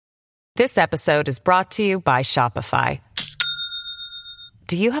This episode is brought to you by Shopify.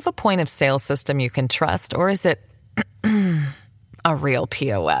 Do you have a point of sale system you can trust, or is it a real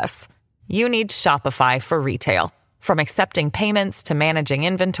POS? You need Shopify for retail. From accepting payments to managing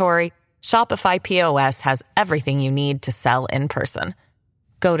inventory, Shopify POS has everything you need to sell in person.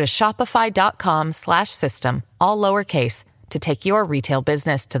 Go to shopify.com/system, all lowercase, to take your retail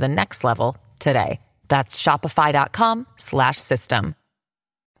business to the next level today. That's shopify.com/system.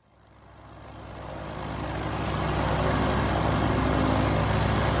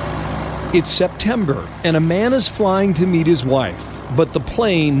 It's September, and a man is flying to meet his wife, but the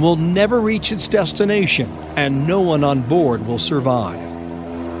plane will never reach its destination, and no one on board will survive.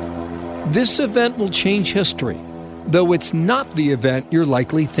 This event will change history, though it's not the event you're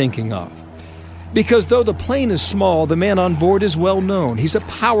likely thinking of. Because though the plane is small, the man on board is well known. He's a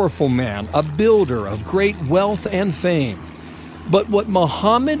powerful man, a builder of great wealth and fame. But what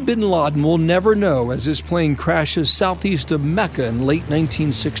Mohammed bin Laden will never know as his plane crashes southeast of Mecca in late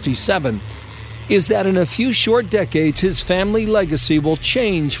 1967 is that in a few short decades, his family legacy will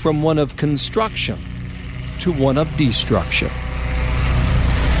change from one of construction to one of destruction.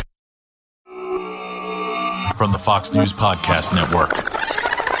 From the Fox News Podcast Network.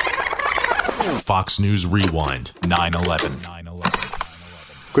 Fox News Rewind, 9/11.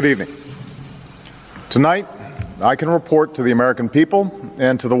 Good evening. Tonight, I can report to the American people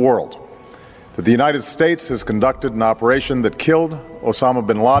and to the world that the United States has conducted an operation that killed Osama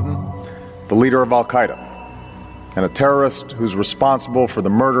bin Laden, the leader of al-Qaeda, and a terrorist who's responsible for the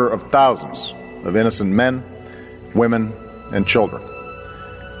murder of thousands of innocent men, women, and children.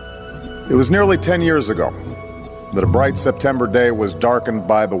 It was nearly 10 years ago that a bright September day was darkened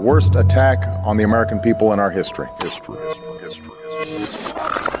by the worst attack on the American people in our history.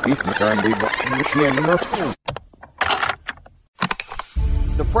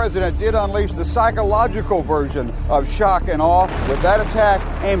 The president did unleash the psychological version of shock and awe with that attack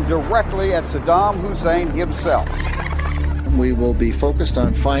aimed directly at Saddam Hussein himself. We will be focused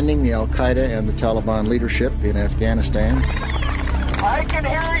on finding the al-Qaeda and the Taliban leadership in Afghanistan. I can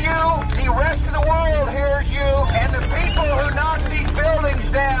hear you, the rest of the world hears you, and the people who knock these buildings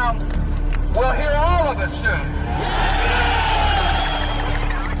down will hear all of us soon.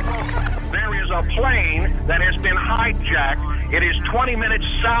 There is a plane that has been hijacked. It is 20 minutes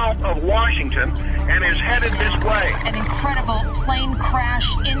south of Washington and is headed this way. An incredible plane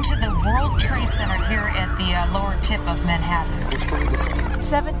crash into the World Trade Center here at the lower tip of Manhattan.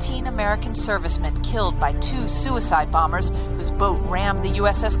 17 American servicemen killed by 2 suicide bombers whose boat rammed the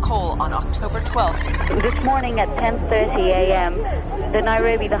USS Cole on October 12th. This morning at 10:30 a.m., the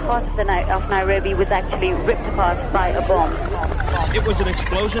heart of Nairobi was actually ripped apart by a bomb. It was an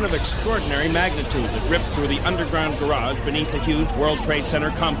explosion of extraordinary magnitude that ripped through the underground garage beneath the huge World Trade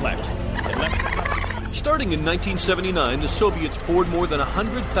Center complex. Starting in 1979, the Soviets poured more than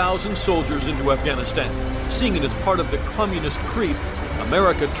 100,000 soldiers into Afghanistan. Seeing it as part of the communist creep,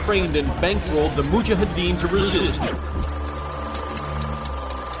 America trained and bankrolled the Mujahideen to resist.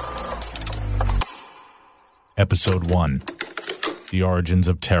 Episode 1. The Origins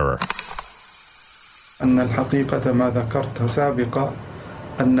of Terror. أن الحقيقة ما ذكرته سابقا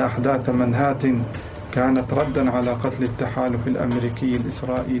أن أحداث منهاتن كانت ردا على قتل التحالف الأمريكي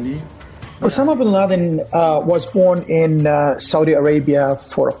الإسرائيلي. Osama bin Laden was born in Saudi Arabia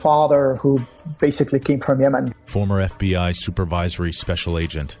for a father who basically came from Yemen. Former FBI Supervisory Special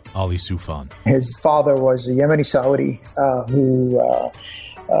Agent Ali Soufan. His father was a Yemeni Saudi who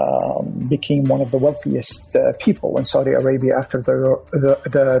became one of the wealthiest people in Saudi Arabia after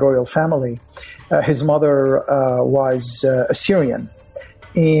the royal family. His mother was Assyrian.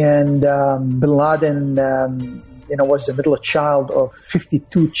 And bin Laden was the middle child of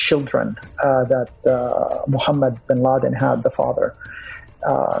 52 children that Mohammed bin Laden had, the father.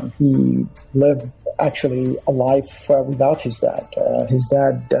 He lived actually a life without his dad. His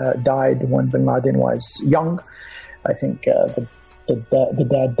dad died when bin Laden was young. I think the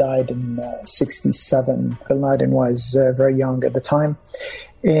dad died in 1967. Bin Laden was very young at the time.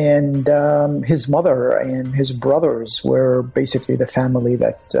 And his mother and his brothers were basically the family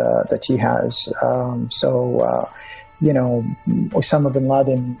that he has. Osama bin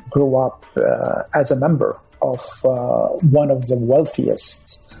Laden grew up as a member of one of the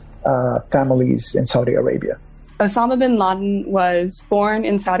wealthiest families in Saudi Arabia. Osama bin Laden was born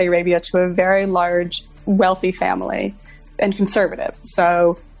in Saudi Arabia to a very large, wealthy family and conservative.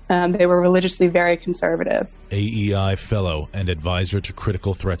 So they were religiously very conservative. AEI Fellow and Advisor to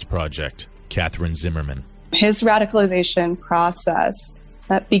Critical Threats Project, Catherine Zimmerman. His radicalization process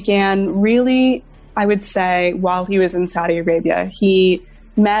began really, I would say, while he was in Saudi Arabia. He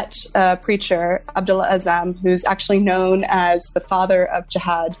met a preacher, Abdullah Azzam, who's actually known as the father of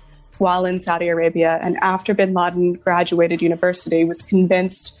jihad while in Saudi Arabia. And after bin Laden graduated university, was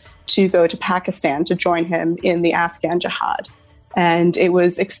convinced to go to Pakistan to join him in the Afghan jihad. And it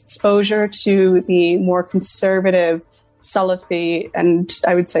was exposure to the more conservative Salafi and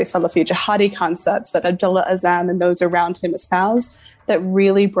I would say Salafi jihadi concepts that Abdullah Azzam and those around him espoused that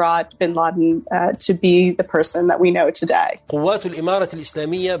really brought bin Laden to be the person that we know today. قوات الإمارة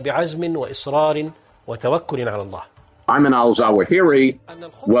الإسلامية بعزم وإصرار وتوكل على الله. Ayman al-Zawahiri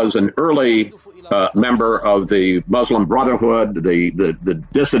was an early member of the Muslim Brotherhood, the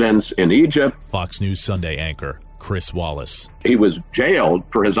dissidents in Egypt. Fox News Sunday anchor Chris Wallace. He was jailed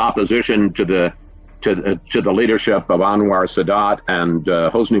for his opposition to the leadership of Anwar Sadat and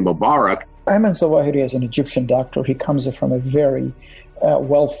Hosni Mubarak. Ayman Zawahiri is an Egyptian doctor. He comes from a very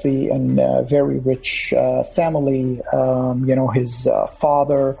wealthy and very rich family. His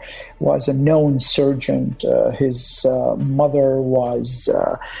father was a known surgeon. His mother was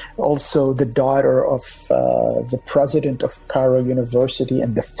also the daughter of the president of Cairo University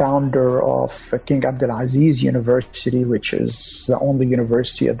and the founder of King Abdulaziz University, which is the only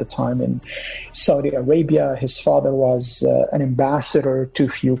university at the time in Saudi Arabia. His father was an ambassador to a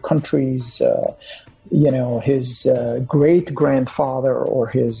few countries. His great-grandfather or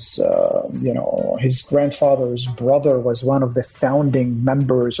his grandfather's brother was one of the founding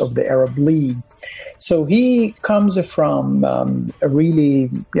members of the Arab League. So he comes from a really,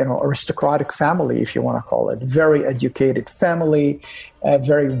 aristocratic family, if you want to call it, very educated family, a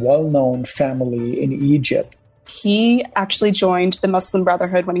very well-known family in Egypt. He actually joined the Muslim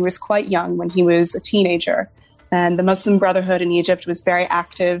Brotherhood when he was quite young, when he was a teenager. And the Muslim Brotherhood in Egypt was very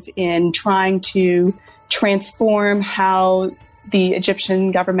active in trying to transform how the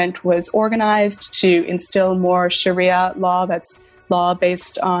Egyptian government was organized to instill more Sharia law, that's law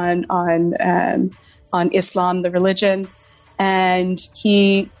based on Islam, the religion. And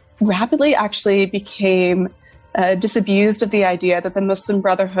he rapidly actually became disabused of the idea that the Muslim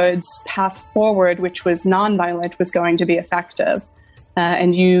Brotherhood's path forward, which was nonviolent, was going to be effective.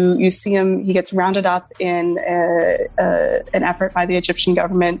 And you see him, he gets rounded up in an effort by the Egyptian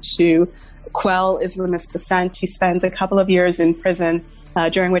government to quell Islamist dissent. He spends a couple of years in prison,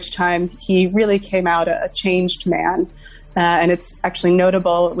 during which time he really came out a changed man. And it's actually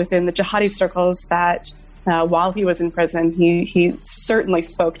notable within the jihadi circles that while he was in prison, he certainly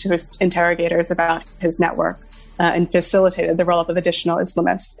spoke to his interrogators about his network and facilitated the roll-up of additional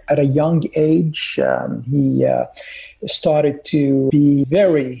Islamists. At a young age, he started to be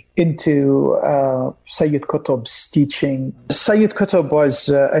very into Sayyid Qutb's teaching. Sayyid Qutb was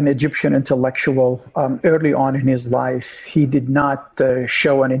an Egyptian intellectual. Early on in his life, he did not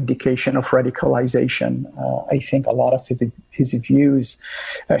show an indication of radicalization. I think a lot of his views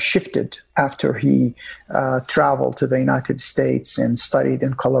shifted after he traveled to the United States and studied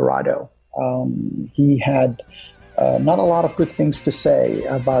in Colorado. He had not a lot of good things to say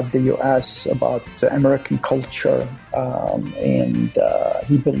about the U.S., about American culture, and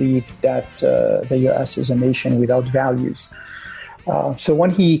he believed that the U.S. is a nation without values. So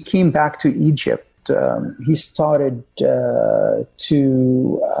when he came back to Egypt, he started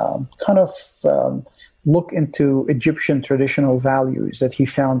to look into Egyptian traditional values that he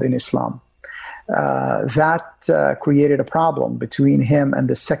found in Islam. That created a problem between him and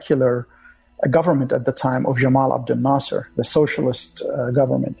the secular government at the time of Jamal Abdel Nasser, the socialist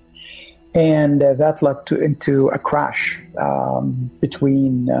government. And that led into a crash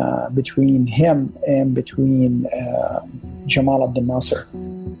between him and between Jamal Abdel Nasser.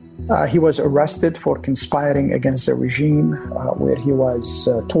 He was arrested for conspiring against the regime, where he was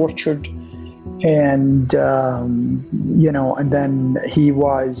tortured. And, and then he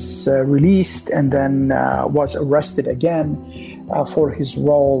was released and then was arrested again for his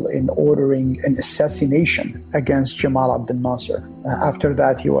role in ordering an assassination against Jamal Abdel Nasser. After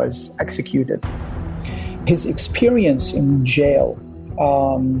that, he was executed. His experience in jail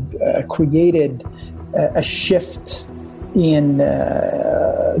created a shift in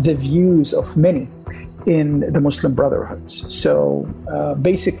the views of many in the Muslim Brotherhoods. So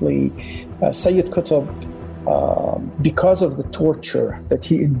basically, Sayyid Qutb, because of the torture that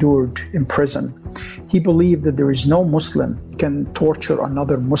he endured in prison, he believed that there is no Muslim can torture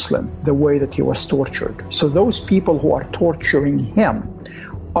another Muslim the way that he was tortured. So those people who are torturing him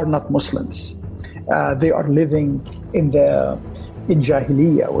are not Muslims. They are living in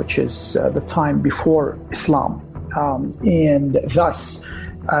Jahiliyyah, which is the time before Islam. And thus,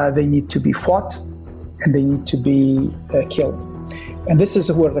 they need to be fought and they need to be killed. And this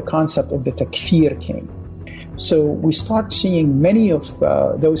is where the concept of the takfir came. So we start seeing many of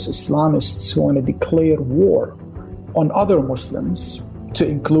those Islamists who want to declare war on other Muslims, to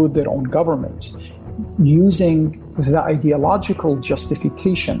include their own governments, using the ideological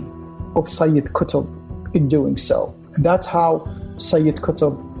justification of Sayyid Qutb in doing so. And that's how Sayyid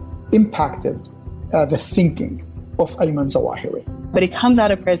Qutb impacted the thinking of Ayman Zawahiri. But he comes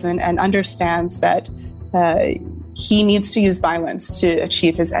out of prison and understands that he needs to use violence to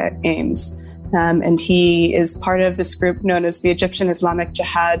achieve his aims. And he is part of this group known as the Egyptian Islamic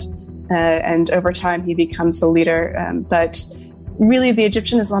Jihad. And over time, he becomes the leader. But really, the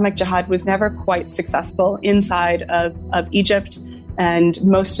Egyptian Islamic Jihad was never quite successful inside of Egypt. And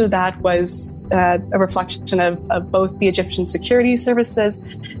most of that was a reflection of both the Egyptian security services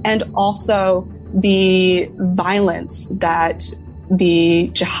and also the violence that the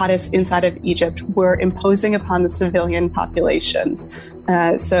jihadists inside of Egypt were imposing upon the civilian populations.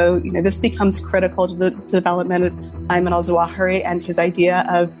 So this becomes critical to the development of Ayman al-Zawahiri and his idea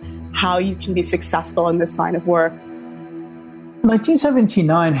of how you can be successful in this line of work.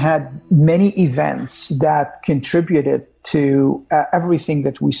 1979 had many events that contributed to everything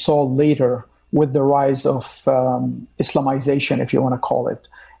that we saw later with the rise of Islamization, if you want to call it,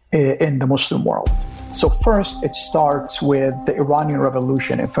 in the Muslim world. So first, it starts with the Iranian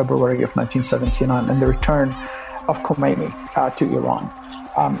Revolution in February of 1979 and the return of Khomeini to Iran.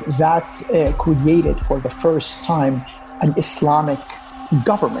 That created for the first time an Islamic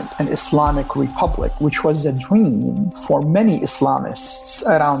government, an Islamic republic, which was a dream for many Islamists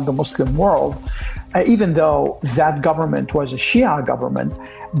around the Muslim world, even though that government was a Shia government,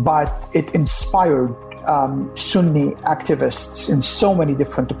 but it inspired Sunni activists in so many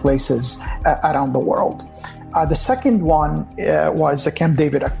different places around the world. The second one was the Camp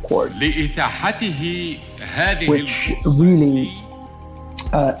David Accord, which really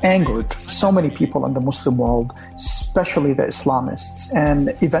angered so many people in the Muslim world, especially the Islamists,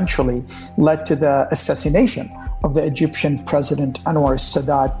 and eventually led to the assassination of the Egyptian President Anwar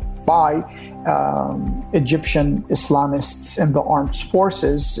Sadat by Egyptian Islamists in the armed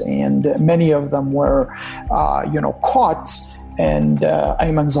forces, and many of them were, caught. And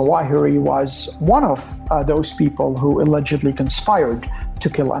Ayman Zawahiri was one of those people who allegedly conspired to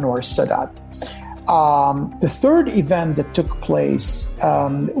kill Anwar Sadat. The third event that took place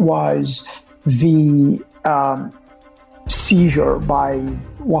was the seizure by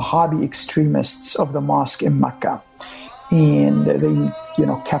Wahhabi extremists of the mosque in Mecca, and they,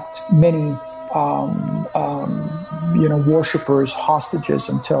 kept many, worshippers hostages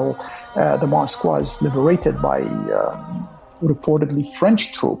until the mosque was liberated by reportedly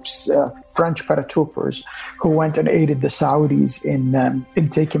French troops, French paratroopers, who went and aided the Saudis in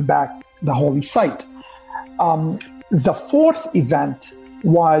taking back the holy site. The fourth event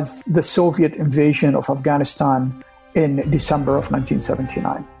was the Soviet invasion of Afghanistan in December of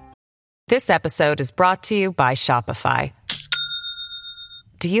 1979. This episode is brought to you by Shopify.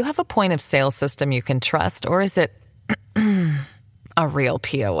 Do you have a point of sale system you can trust, or is it a real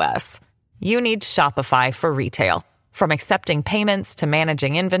POS? You need Shopify for retail. From accepting payments to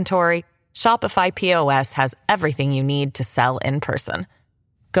managing inventory, Shopify POS has everything you need to sell in person.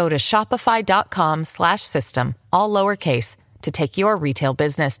 Go to shopify.com/system, all lowercase, to take your retail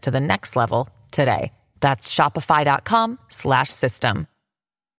business to the next level today. That's shopify.com/system.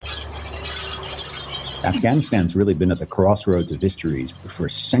 Afghanistan's really been at the crossroads of history for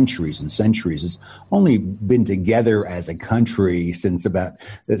centuries and centuries. It's only been together as a country since about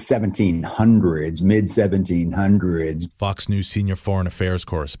the 1700s, mid-1700s. Fox News senior foreign affairs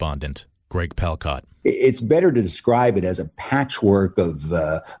correspondent Greg Palcott. It's better to describe it as a patchwork of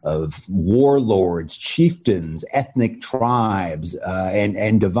warlords, chieftains, ethnic tribes,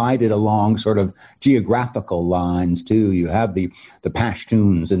 and divided along sort of geographical lines too. You have the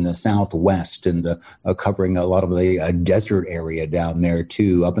Pashtuns in the southwest and covering a lot of the desert area down there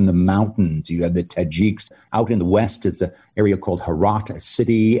too. Up in the mountains, you have the Tajiks. Out in the west, it's an area called Herat, a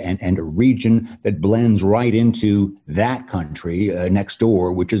city and a region that blends right into that country next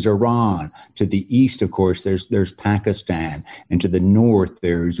door, which is Iran. To the east, of course, there's Pakistan, and to the north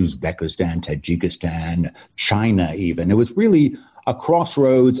there's Uzbekistan, Tajikistan, China even. It was really a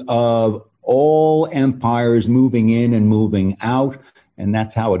crossroads of all empires moving in and moving out, and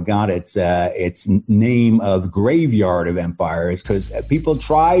that's how it got its name of Graveyard of Empires, because people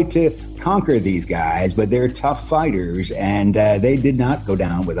tried to conquer these guys, but they're tough fighters, and they did not go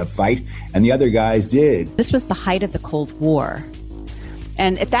down with a fight, and the other guys did. This was the height of the Cold War.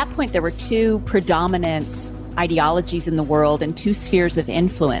 And at that point, there were two predominant ideologies in the world and two spheres of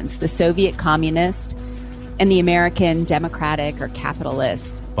influence, the Soviet communist and the American democratic or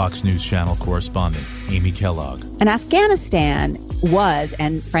capitalist Fox News Channel correspondent Amy Kellogg. And Afghanistan was,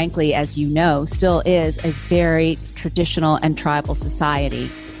 and frankly, as you know, still is a very traditional and tribal society.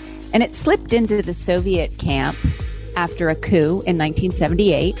 And it slipped into the Soviet camp after a coup in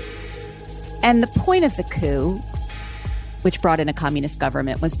 1978. And the point of the coup, which brought in a communist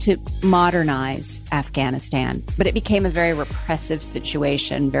government, was to modernize Afghanistan. But it became a very repressive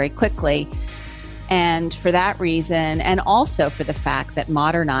situation very quickly. And for that reason, and also for the fact that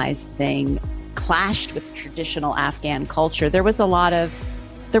modernizing clashed with traditional Afghan culture, there was a lot of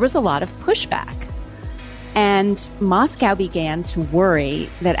pushback. And Moscow began to worry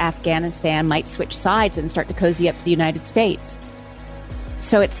that Afghanistan might switch sides and start to cozy up to the United States.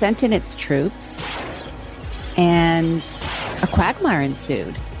 So it sent in its troops, and a quagmire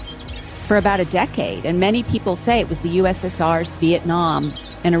ensued for about a decade. And many people say it was the USSR's Vietnam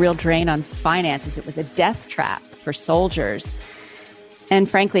and a real drain on finances. It was a death trap for soldiers. And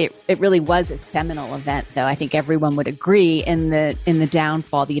frankly, it really was a seminal event, though. I think everyone would agree in the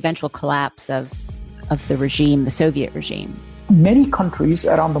downfall, the eventual collapse of the regime, the Soviet regime. Many countries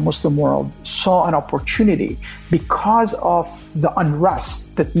around the Muslim world saw an opportunity because of the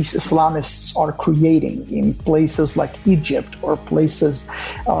unrest that these Islamists are creating in places like Egypt or places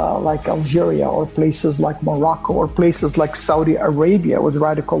like Algeria or places like Morocco or places like Saudi Arabia, with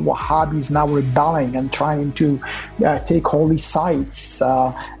radical Wahhabis now rebelling and trying to take holy sites,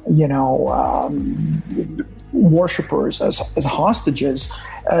 worshippers as hostages.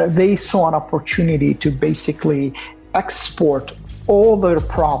 They saw an opportunity to basically export all their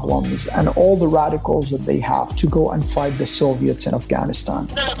problems and all the radicals that they have to go and fight the Soviets in Afghanistan.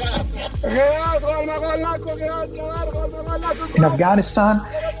 In Afghanistan,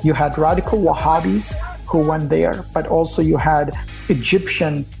 you had radical Wahhabis who went there, but also you had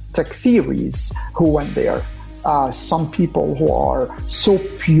Egyptian Takfiris who went there. Some people who are so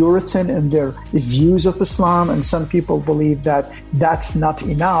Puritan in their views of Islam, and some people believe that that's not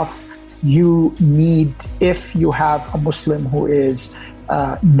enough. You need, if you have a Muslim who is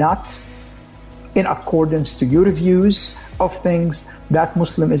not in accordance to your views of things, that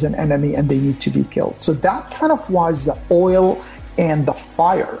Muslim is an enemy and they need to be killed. So that kind of was the oil and the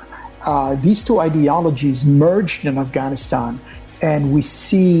fire. These two ideologies merged in Afghanistan, and we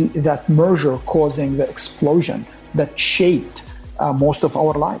see that merger causing the explosion that shaped most of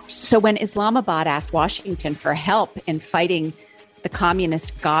our lives. So when Islamabad asked Washington for help in fighting the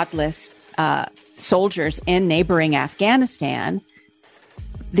communist, godless soldiers in neighboring Afghanistan,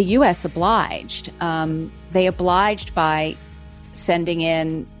 the U.S. obliged. They obliged by sending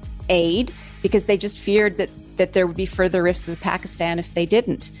in aid because they just feared that there would be further rifts with Pakistan if they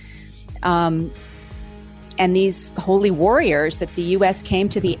didn't. And these holy warriors that the U.S. came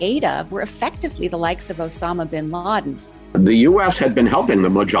to the aid of were effectively the likes of Osama bin Laden. The U.S. had been helping the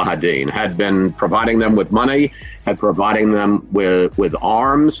Mujahideen, had been providing them with money, had providing them with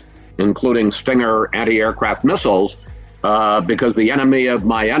arms, including Stinger anti-aircraft missiles, because the enemy of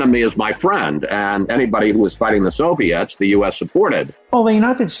my enemy is my friend. And anybody who was fighting the Soviets, the U.S. supported. Well, the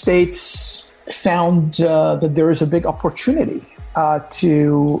United States found that there is a big opportunity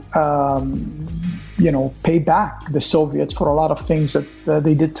to pay back the Soviets for a lot of things that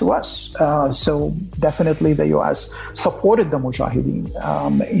they did to us. So definitely the U.S. supported the Mujahideen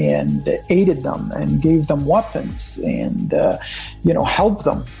and aided them and gave them weapons and, helped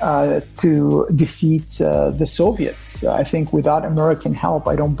them to defeat the Soviets. I think without American help,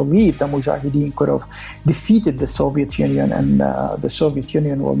 I don't believe the Mujahideen could have defeated the Soviet Union, and the Soviet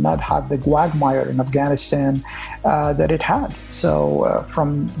Union will not have the quagmire in Afghanistan that it had. So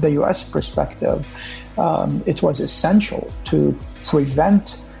from the U.S. perspective, it was essential to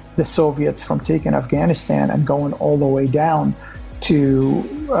prevent the Soviets from taking Afghanistan and going all the way down to,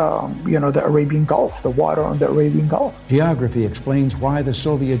 the Arabian Gulf, the water on the Arabian Gulf. Geography explains why the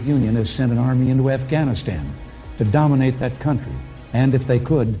Soviet Union has sent an army into Afghanistan to dominate that country, and if they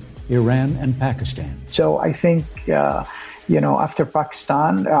could, Iran and Pakistan. So I think, after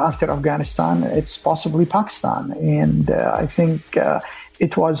Afghanistan, it's possibly Pakistan. And I think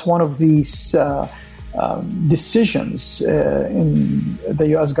it was one of these decisions in the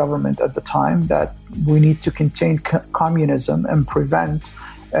U.S. government at the time that we need to contain communism and prevent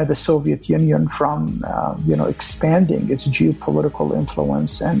the Soviet Union from, expanding its geopolitical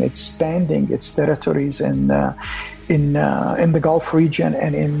influence and expanding its territories in the Gulf region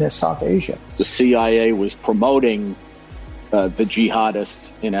and in South Asia. The CIA was promoting the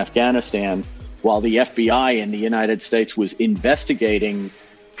jihadists in Afghanistan, while the FBI in the United States was investigating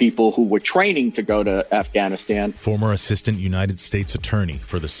people who were training to go to Afghanistan. Former Assistant United States Attorney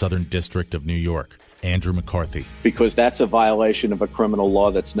for the Southern District of New York, Andrew McCarthy. Because that's a violation of a criminal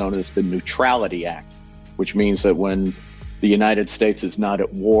law that's known as the Neutrality Act, which means that when the United States is not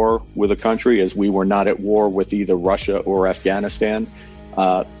at war with a country, as we were not at war with either Russia or Afghanistan,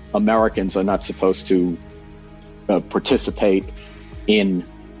 Americans are not supposed to participate in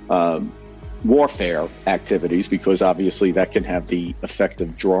warfare activities, because obviously that can have the effect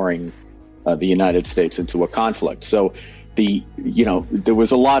of drawing the United States into a conflict. So there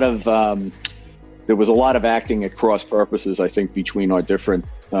was a lot of acting at cross purposes, I think, between our different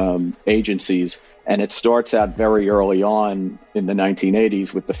agencies. And it starts out very early on in the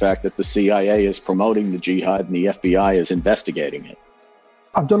 1980s with the fact that the CIA is promoting the jihad and the FBI is investigating it.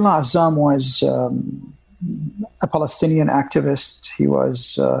 Abdullah Azzam was a Palestinian activist. He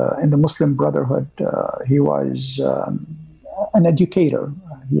was in the Muslim Brotherhood. He was an educator.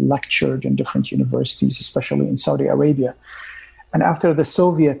 He lectured in different universities, especially in Saudi Arabia. And after the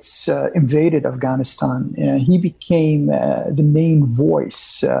Soviets invaded Afghanistan, he became the main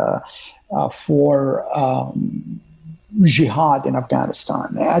voice for jihad in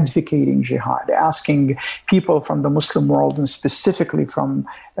Afghanistan, advocating jihad, asking people from the Muslim world and specifically from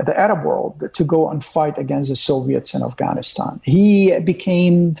the Arab world to go and fight against the Soviets in Afghanistan. He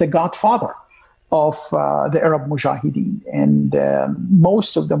became the godfather of the Arab Mujahideen. And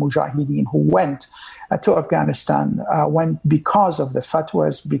most of the Mujahideen who went to Afghanistan went because of the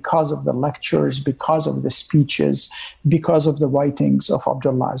fatwas, because of the lectures, because of the speeches, because of the writings of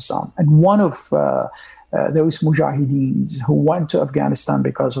Abdullah Azzam. And one of those Mujahideen who went to Afghanistan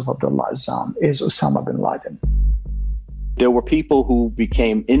because of Abdullah Azzam is Osama bin Laden. There were people who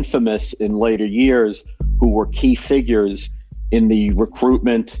became infamous in later years who were key figures in the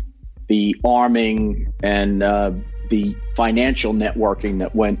recruitment, the arming, and the financial networking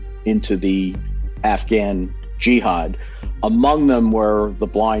that went into the Afghan jihad. Among them were the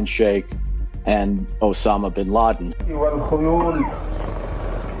Blind Sheikh and Osama bin Laden.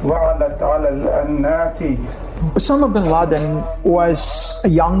 Osama bin Laden was a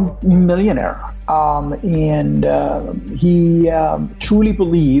young millionaire, and he truly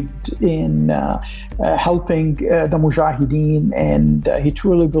believed in helping the Mujahideen, and he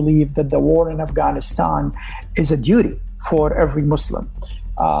truly believed that the war in Afghanistan is a duty for every Muslim.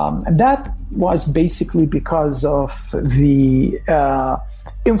 And that was basically because of the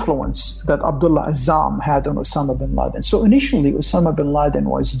influence that Abdullah Azzam had on Osama bin Laden. So initially, Osama bin Laden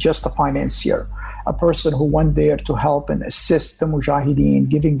was just a financier, a person who went there to help and assist the Mujahideen,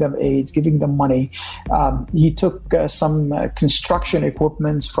 giving them aid, giving them money. He took some construction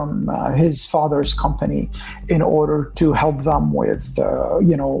equipment from his father's company in order to help them with,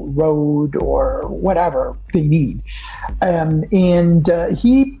 road or whatever they need. And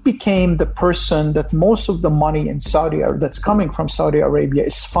he became the person that most of the money in that's coming from Saudi Arabia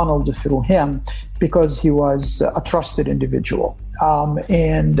is funneled through him, because he was a trusted individual.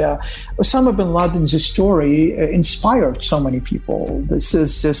 And Osama bin Laden's story inspired so many people. This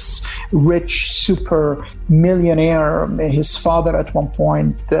is this rich, super millionaire. His father at one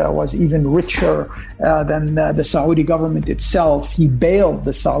point was even richer than the Saudi government itself. He bailed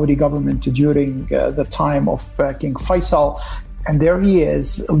the Saudi government during the time of King Faisal. And there he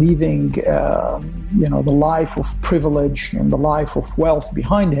is, leaving, the life of privilege and the life of wealth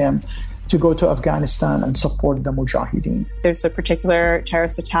behind him to go to Afghanistan and support the Mujahideen. There's a particular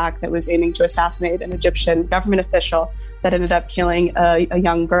terrorist attack that was aiming to assassinate an Egyptian government official that ended up killing a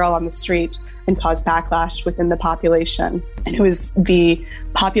young girl on the street and caused backlash within the population. And it was the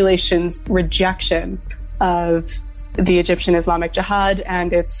population's rejection of the Egyptian Islamic Jihad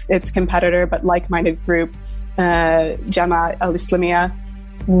and its competitor but like-minded group, Jamaat al-Islamiyah,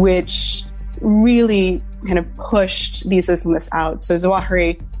 which really kind of pushed these Islamists out. So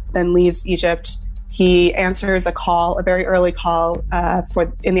Zawahiri then leaves Egypt. He answers a very early call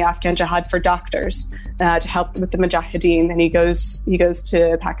in the Afghan Jihad for doctors to help with the Mujahideen, and he goes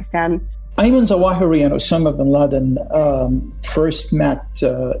to Pakistan. Ayman Zawahiri and Osama bin Laden first met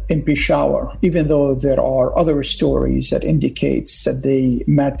in Peshawar, even though there are other stories that indicates that they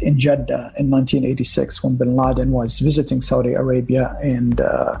met in Jeddah in 1986 when bin Laden was visiting Saudi Arabia, and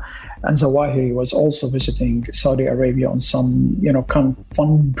Zawahiri was also visiting Saudi Arabia on some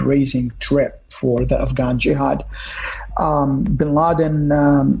fundraising trip for the Afghan jihad. Bin Laden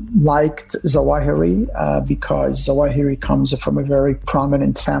liked Zawahiri because Zawahiri comes from a very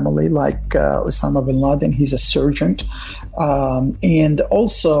prominent family like Osama bin Laden. He's a surgeon. And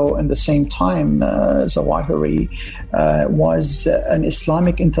also, in the same time, Zawahiri was an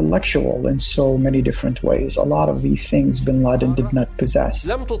Islamic intellectual in so many different ways. A lot of these things bin Laden did not possess.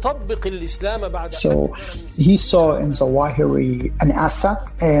 So he saw in Zawahiri an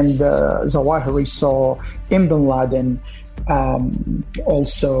asset, and Zawahiri saw in bin Laden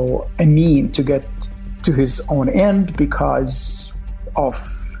also a mean to get to his own end because of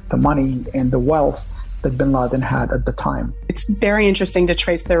the money and the wealth that bin Laden had at the time. It's very interesting to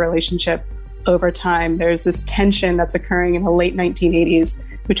trace their relationship over time. There's this tension that's occurring in the late 1980s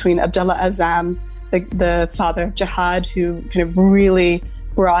between Abdullah Azzam, the father of jihad, who kind of really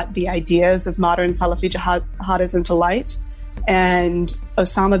brought the ideas of modern Salafi jihadism to light, and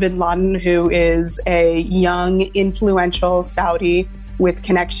Osama bin Laden, who is a young, influential Saudi with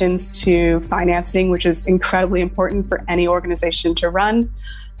connections to financing, which is incredibly important for any organization to run,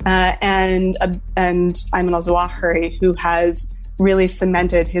 and Ayman al-Zawahiri, who has really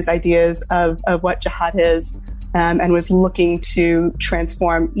cemented his ideas of what jihad is, and was looking to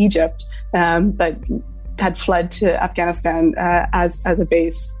transform Egypt, but had fled to Afghanistan as a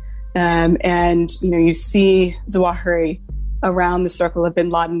base. And you see Zawahiri around the circle of bin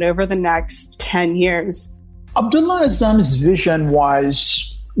Laden over the next 10 years. Abdullah Azzam's vision was,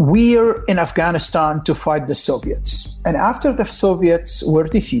 we're in Afghanistan to fight the Soviets. And after the Soviets were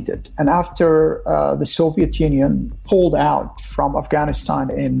defeated, and after the Soviet Union pulled out from Afghanistan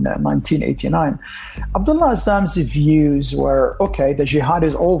in 1989, Abdullah Azzam's views were, okay, the jihad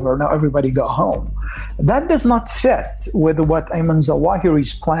is over, now everybody go home. That does not fit with what Ayman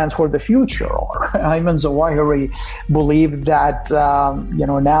Zawahiri's plans for the future are. Ayman Zawahiri believed that,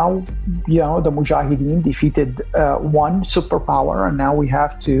 now, the Mujahideen defeated one superpower, and now we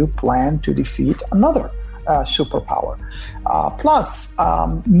have to plan to defeat another superpower. Plus,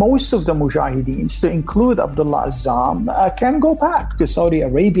 most of the Mujahideens, to include Abdullah Azzam, can go back to Saudi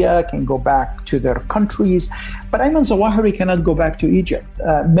Arabia, can go back to their countries, but Ayman Zawahiri cannot go back to Egypt.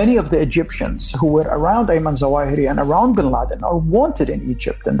 Many of the Egyptians who were around Ayman Zawahiri and around bin Laden are wanted in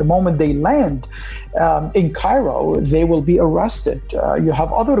Egypt, and the moment they land in Cairo, they will be arrested. You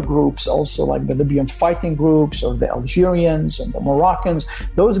have other groups also, like the Libyan fighting groups or the Algerians and the Moroccans.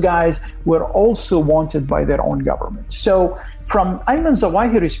 Those guys were also wanted by their own government. So from Ayman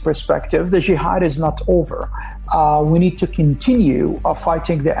Zawahiri's perspective, the jihad is not over. We need to continue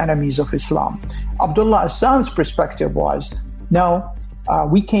fighting the enemies of Islam. Abdullah Azzam's perspective was, no,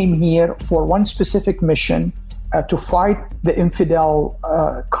 we came here for one specific mission, to fight the infidel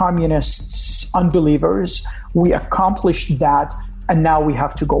communists, unbelievers. We accomplished that, and now we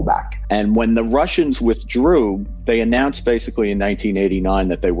have to go back. And when the Russians withdrew, they announced basically in 1989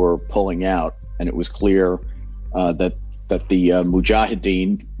 that they were pulling out, and it was clear that the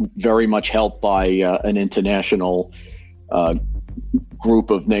Mujahideen, very much helped by an international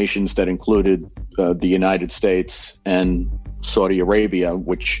group of nations that included the United States and Saudi Arabia,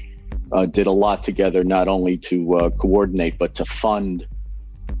 which did a lot together, not only to coordinate, but to fund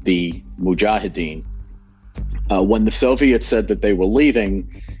the Mujahideen. When the Soviets said that they were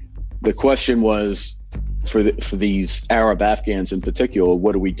leaving, the question was, for these Arab Afghans in particular,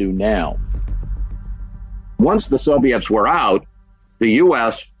 what do we do now? Once the Soviets were out, the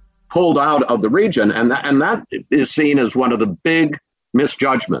U.S. pulled out of the region, and that is seen as one of the big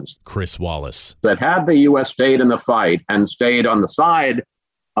misjudgments. Chris Wallace. That had the U.S. stayed in the fight and stayed on the side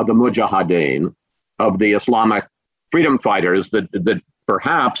of the Mujahideen, of the Islamic freedom fighters, that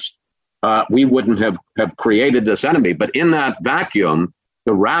perhaps we wouldn't have created this enemy. But in that vacuum,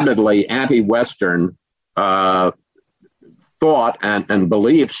 the rabidly anti-Western thought and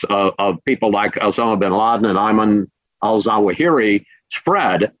beliefs of people like Osama bin Laden and Ayman al-Zawahiri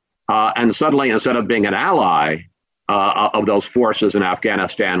spread, and suddenly, instead of being an ally of those forces in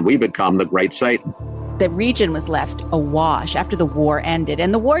Afghanistan, we become the great Satan. The region was left awash after the war ended,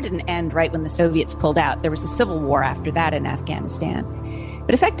 and the war didn't end right when the Soviets pulled out. There was a civil war after that in Afghanistan.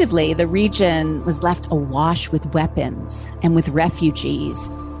 But effectively, the region was left awash with weapons and with refugees,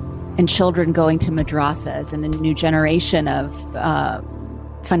 and children going to madrasas, and a new generation of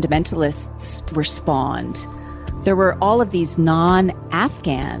fundamentalists were spawned. There were all of these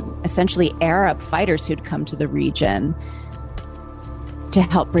non-Afghan, essentially Arab fighters who'd come to the region to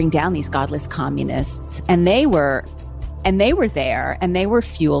help bring down these godless communists. And they were there, and they were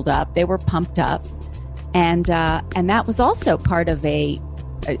fueled up, they were pumped up. And that was also part of a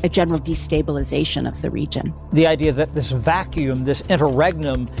a general destabilization of the region. The idea that this vacuum, this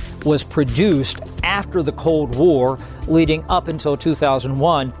interregnum, was produced after the Cold War, leading up until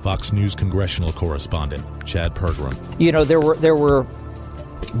 2001. Fox News congressional correspondent Chad Pergram. You know, there were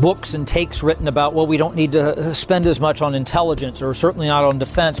books and takes written about, well, we don't need to spend as much on intelligence, or certainly not on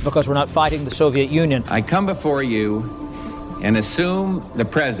defense, because we're not fighting the Soviet Union. I come before you and assume the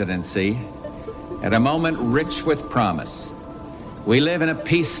presidency at a moment rich with promise. We live in a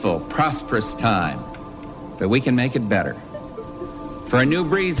peaceful, prosperous time, but we can make it better. For a new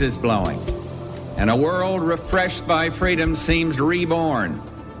breeze is blowing, and a world refreshed by freedom seems reborn.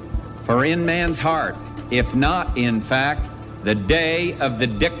 For in man's heart, if not in fact, the day of the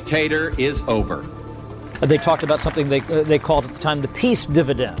dictator is over. They talked about something they called at the time the peace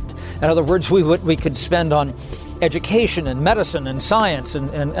dividend. In other words, we could spend on education and medicine and science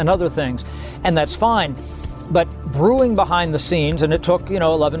and other things, and that's fine. But brewing behind the scenes, and it took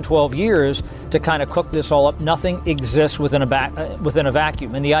 11, 12 years to kind of cook this all up, nothing exists within a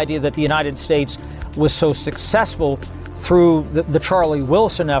vacuum. And the idea that the United States was so successful through the Charlie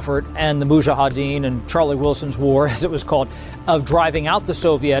Wilson effort and the Mujahideen and Charlie Wilson's war, as it was called, of driving out the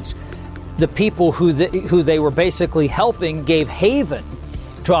Soviets, the people who they were basically helping gave haven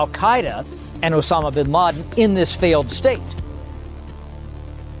to Al-Qaeda and Osama bin Laden in this failed state.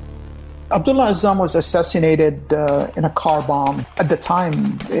 Abdullah Azzam was assassinated in a car bomb. At the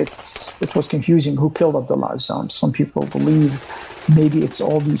time, it was confusing who killed Abdullah Azzam. Some people believe maybe it's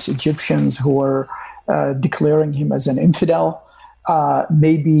all these Egyptians who were declaring him as an infidel.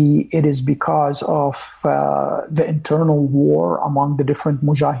 Maybe it is because of the internal war among the different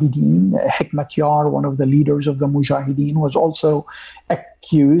Mujahideen. Hikmatyar, one of the leaders of the Mujahideen, was also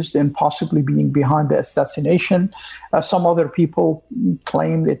accused in possibly being behind the assassination. Some other people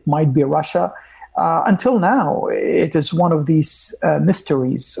claim it might be Russia. Until now, it is one of these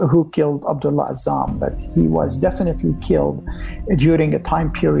mysteries who killed Abdullah Azzam, but he was definitely killed during a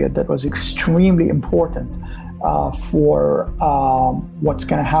time period that was extremely important for what's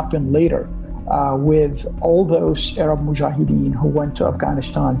going to happen later with all those Arab Mujahideen who went to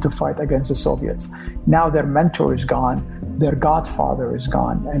Afghanistan to fight against the Soviets. Now their mentor is gone, their godfather is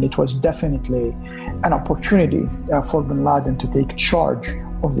gone, and it was definitely an opportunity for bin Laden to take charge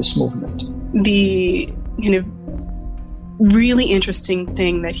of this movement. The kind of really interesting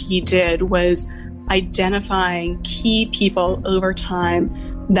thing that he did was identifying key people over time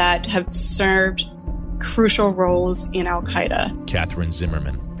that have served crucial roles in Al-Qaeda. Catherine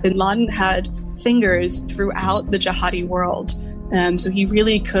Zimmerman. Bin Laden had fingers throughout the jihadi world, so he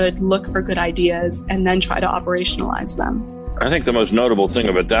really could look for good ideas and then try to operationalize them. I think the most notable thing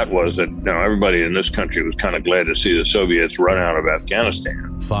about that was that everybody in this country was kind of glad to see the Soviets run out of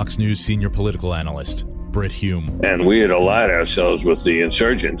Afghanistan. Fox News senior political analyst Britt Hume. And we had allied ourselves with the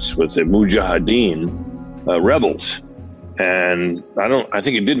insurgents, with the Mujahideen rebels. And I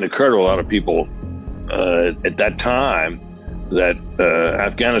think it didn't occur to a lot of people at that time that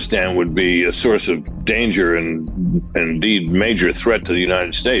Afghanistan would be a source of danger and indeed major threat to the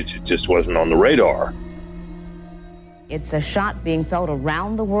United States. It just wasn't on the radar. It's a shot being felt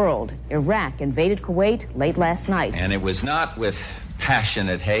around the world. Iraq invaded Kuwait late last night. And it was not with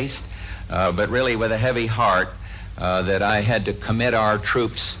passionate haste, but really with a heavy heart that I had to commit our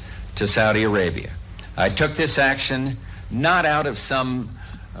troops to Saudi Arabia. I took this action not out of some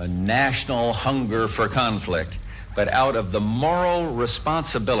national hunger for conflict, but out of the moral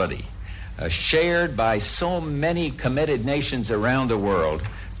responsibility shared by so many committed nations around the world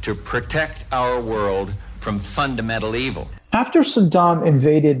to protect our world from fundamental evil. After Saddam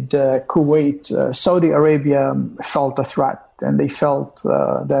invaded Kuwait, Saudi Arabia felt a threat, and they felt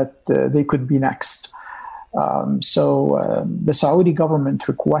that they could be next. So the Saudi government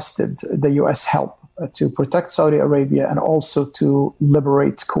requested the U.S. help to protect Saudi Arabia and also to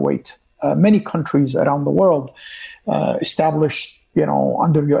liberate Kuwait. Many countries around the world established,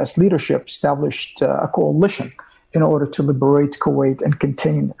 under U.S. leadership, established a coalition in order to liberate Kuwait and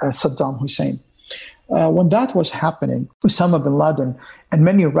contain Saddam Hussein. When that was happening, Osama bin Laden and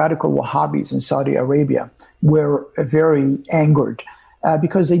many radical Wahhabis in Saudi Arabia were very angered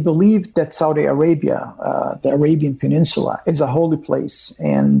because they believed that Saudi Arabia, the Arabian Peninsula, is a holy place,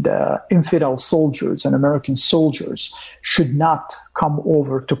 and infidel soldiers and American soldiers should not come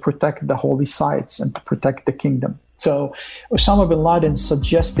over to protect the holy sites and to protect the kingdom. So Osama bin Laden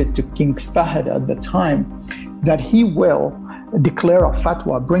suggested to King Fahd at the time that he will declare a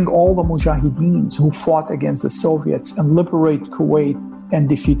fatwa, bring all the Mujahideens who fought against the Soviets and liberate Kuwait and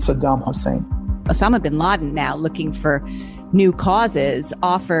defeat Saddam Hussein. Osama bin Laden, now looking for new causes,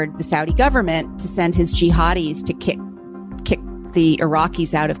 offered the Saudi government to send his jihadis to kick the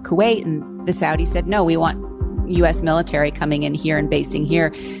Iraqis out of Kuwait, and the Saudis said, no, we want U.S. military coming in here and basing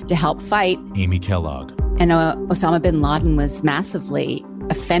here to help fight. Amy Kellogg. And Osama bin Laden was massively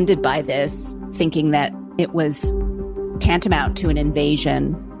offended by this, thinking that it was tantamount to an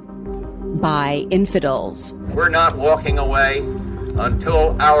invasion by infidels. We're not walking away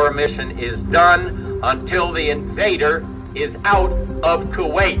until our mission is done, until the invader is out of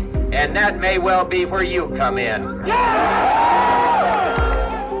Kuwait. And that may well be where you come in.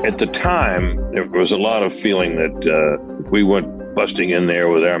 At the time, there was a lot of feeling that we went busting in there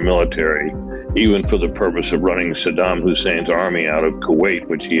with our military, even for the purpose of running Saddam Hussein's army out of Kuwait,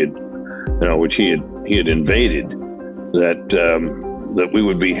 which he had invaded, that we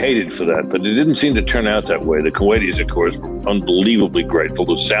would be hated for that. But it didn't seem to turn out that way. The Kuwaitis, of course, were unbelievably grateful.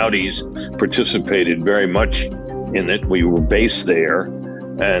 The Saudis participated very much in it. We were based there.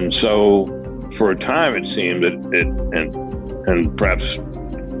 And so for a time, it seemed that and perhaps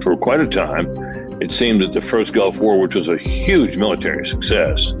for quite a time, it seemed that the first Gulf War, which was a huge military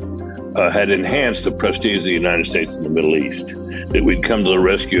success, had enhanced the prestige of the United States in the Middle East. That we'd come to the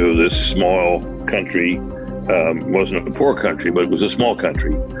rescue of this small country, wasn't a poor country, but it was a small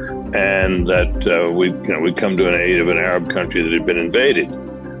country, and that we'd come to an aid of an Arab country that had been invaded,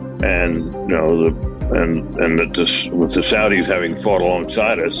 and that with the Saudis having fought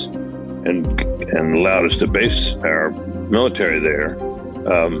alongside us and allowed us to base our military there,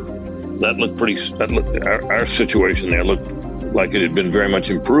 our situation there looked like it had been very much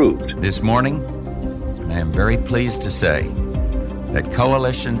improved. This morning, I am very pleased to say that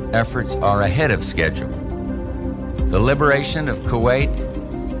coalition efforts are ahead of schedule. The liberation of Kuwait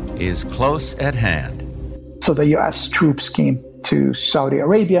is close at hand. So the U.S. troops came to Saudi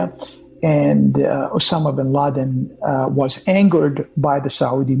Arabia, and Osama bin Laden was angered by the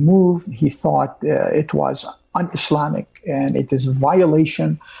Saudi move. He thought it was un-Islamic, and it is a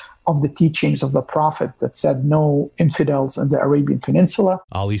violation of the teachings of the Prophet that said no infidels in the Arabian Peninsula.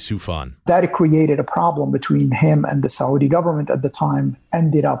 Ali Soufan. That created a problem between him and the Saudi government at the time,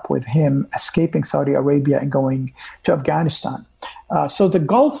 ended up with him escaping Saudi Arabia and going to Afghanistan. So the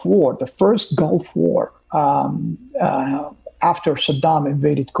Gulf War, the first Gulf War after Saddam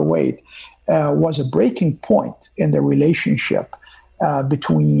invaded Kuwait, was a breaking point in the relationship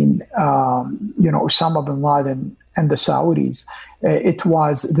between Osama bin Laden and the Saudis. It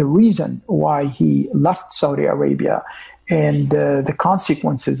was the reason why he left Saudi Arabia, and the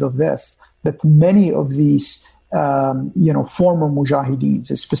consequences of this, that many of these former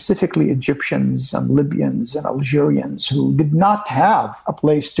Mujahideens, specifically Egyptians and Libyans and Algerians who did not have a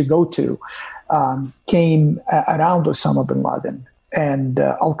place to go to, came around Osama bin Laden. And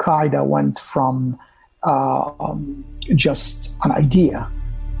Al-Qaeda went from just an idea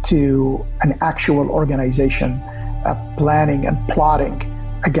to an actual organization planning and plotting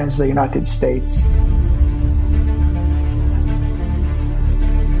against the United States.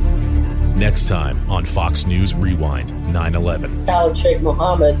 Next time on Fox News Rewind, 9/11. Khalid Sheikh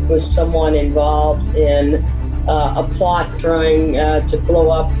Mohammed was someone involved in a plot trying to blow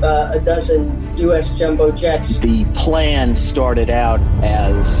up a dozen U.S. jumbo jets. The plan started out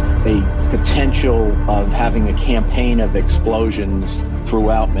as a potential of having a campaign of explosions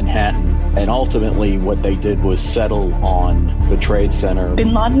throughout Manhattan, and ultimately what they did was settle on the Trade Center.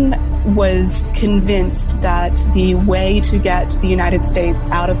 Bin Laden was convinced that the way to get the United States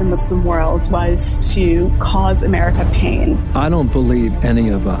out of the Muslim world was to cause America pain. I don't believe any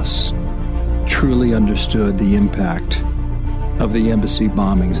of us truly understood the impact of the embassy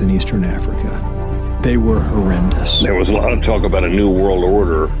bombings in Eastern Africa. They were horrendous. There was a lot of talk about a new world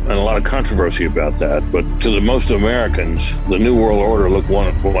order and a lot of controversy about that. But to the most Americans, the new world order looked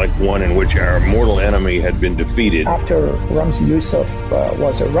like one in which our mortal enemy had been defeated. After Ramzi Youssef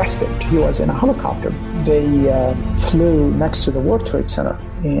was arrested, he was in a helicopter. They flew next to the World Trade Center,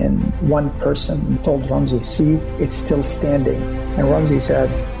 and one person told Ramzi, "See, it's still standing." And Ramzi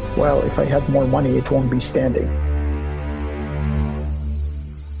said, "Well, if I had more money, it won't be standing."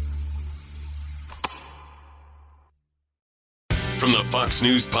 From the Fox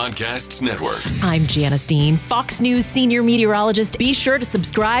News Podcasts Network. I'm Janice Dean, Fox News senior meteorologist. Be sure to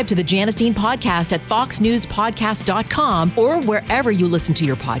subscribe to the Janice Dean podcast at foxnewspodcast.com or wherever you listen to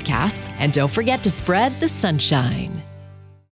your podcasts. And don't forget to spread the sunshine.